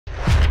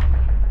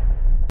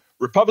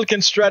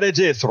Republican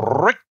strategist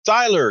Rick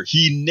Tyler,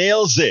 he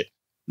nails it.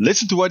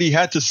 Listen to what he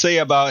had to say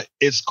about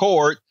his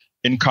court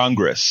in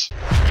Congress.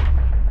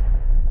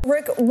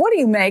 Rick, what do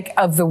you make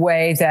of the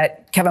way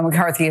that Kevin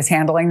McCarthy is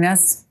handling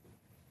this?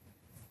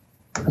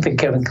 I think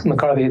Kevin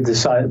McCarthy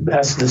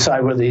has to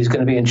decide whether he's going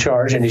to be in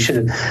charge, and he should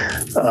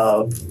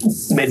have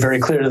made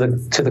very clear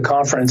to the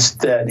conference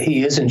that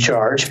he is in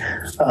charge,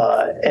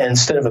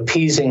 instead of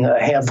appeasing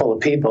a handful of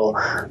people.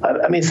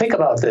 I mean, think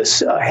about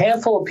this: a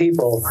handful of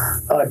people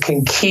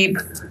can keep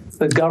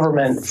the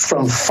government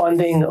from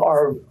funding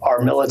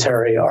our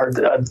military, our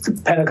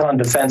Pentagon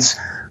defense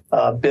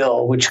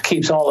bill, which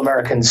keeps all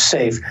Americans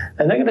safe,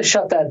 and they're going to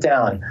shut that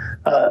down.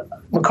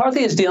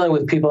 McCarthy is dealing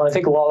with people, and I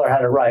think Lawler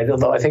had it right,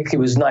 although I think he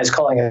was nice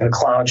calling it a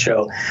clown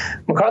show.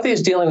 McCarthy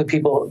is dealing with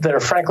people that are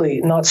frankly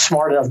not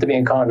smart enough to be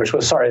in Congress.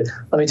 Well, sorry,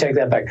 let me take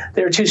that back.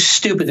 They're too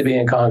stupid to be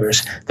in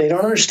Congress. They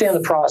don't understand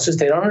the process.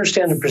 They don't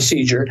understand the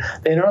procedure.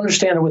 They don't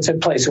understand what's in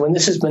place. And when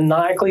this is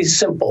maniacally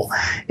simple,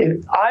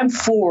 I'm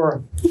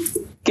for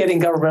getting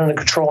government under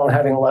control and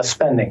having less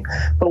spending.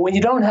 But when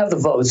you don't have the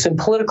votes, and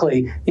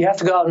politically, you have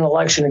to go out in an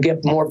election and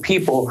get more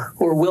people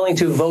who are willing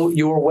to vote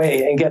your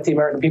way and get the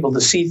American people to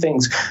see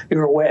things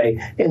your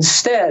way.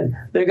 Instead,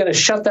 they're going to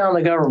shut down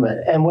the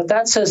government. And what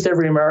that says to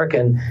every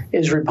American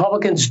is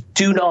Republicans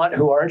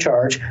who are in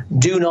charge,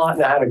 do not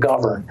know how to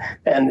govern.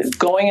 And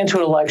going into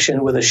an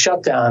election with a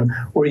shutdown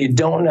where you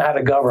don't know how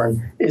to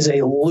govern is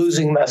a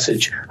losing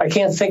message. I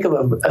can't think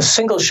of a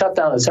single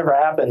shutdown that's ever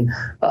happened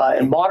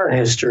in modern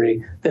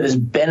history that has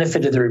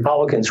benefited the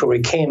Republicans, where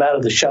we came out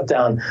of the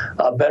shutdown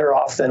better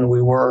off than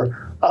we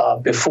were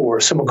before.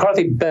 So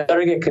McCarthy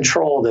better get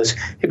control of this.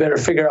 He better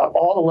figure out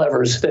all the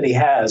levers that he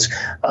has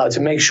to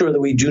make sure that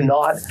we do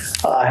not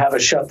have a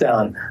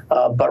shutdown.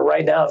 But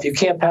right now, if you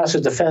can't pass a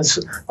defense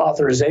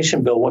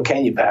authorization bill, what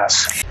can you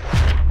pass?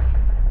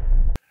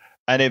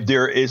 And if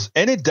there is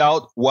any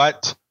doubt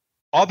what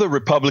other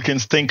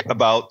Republicans think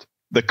about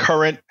the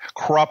current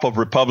crop of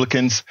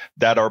Republicans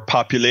that are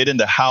populating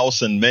the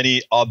House and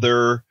many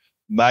other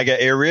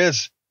MAGA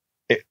areas,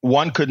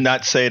 one could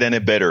not say it any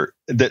better.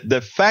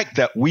 The fact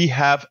that we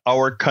have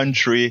our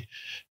country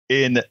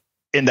in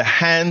the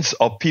hands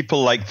of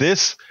people like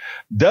this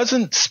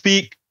doesn't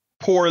speak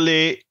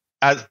poorly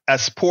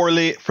as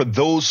poorly for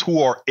those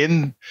who are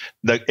in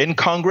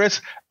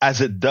Congress as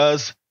it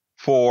does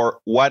for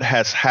what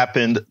has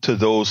happened to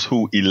those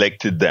who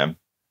elected them.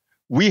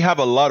 We have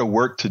a lot of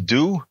work to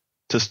do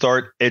to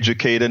start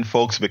educating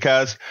folks,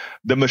 because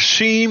the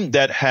machine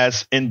that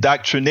has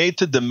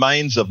indoctrinated the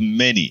minds of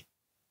many,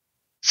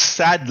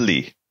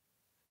 sadly,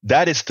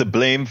 that is to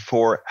blame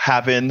for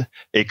having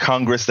a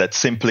Congress that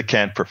simply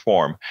can't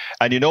perform.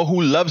 And you know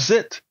who loves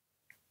it?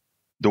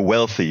 The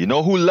wealthy. You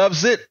know who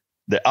loves it?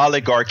 The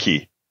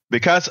oligarchy.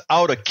 Because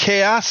out of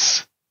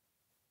chaos,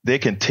 they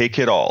can take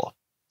it all.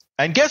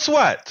 And guess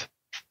what?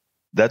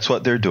 That's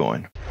what they're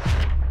doing.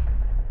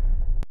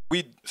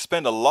 We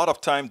spend a lot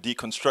of time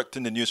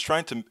deconstructing the news,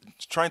 trying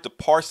to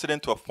parse it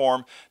into a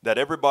form that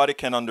everybody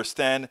can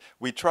understand.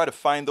 We try to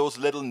find those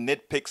little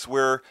nitpicks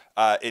where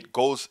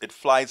it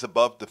flies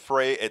above the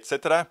fray,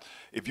 etc.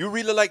 If you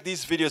really like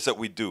these videos that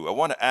we do, I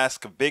want to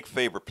ask a big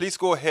favor. Please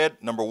go ahead.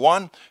 Number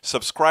one,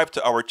 subscribe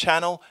to our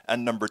channel.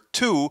 And number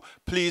two,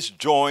 please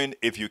join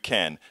if you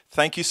can.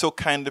 Thank you so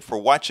kindly for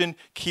watching.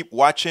 Keep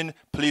watching.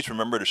 Please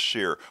remember to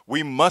share.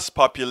 We must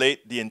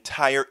populate the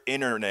entire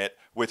internet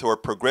with our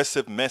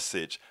progressive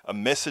message, a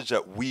message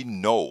that we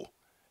know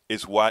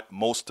is what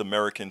most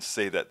Americans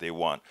say that they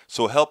want.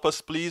 So help us,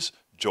 please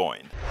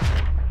join.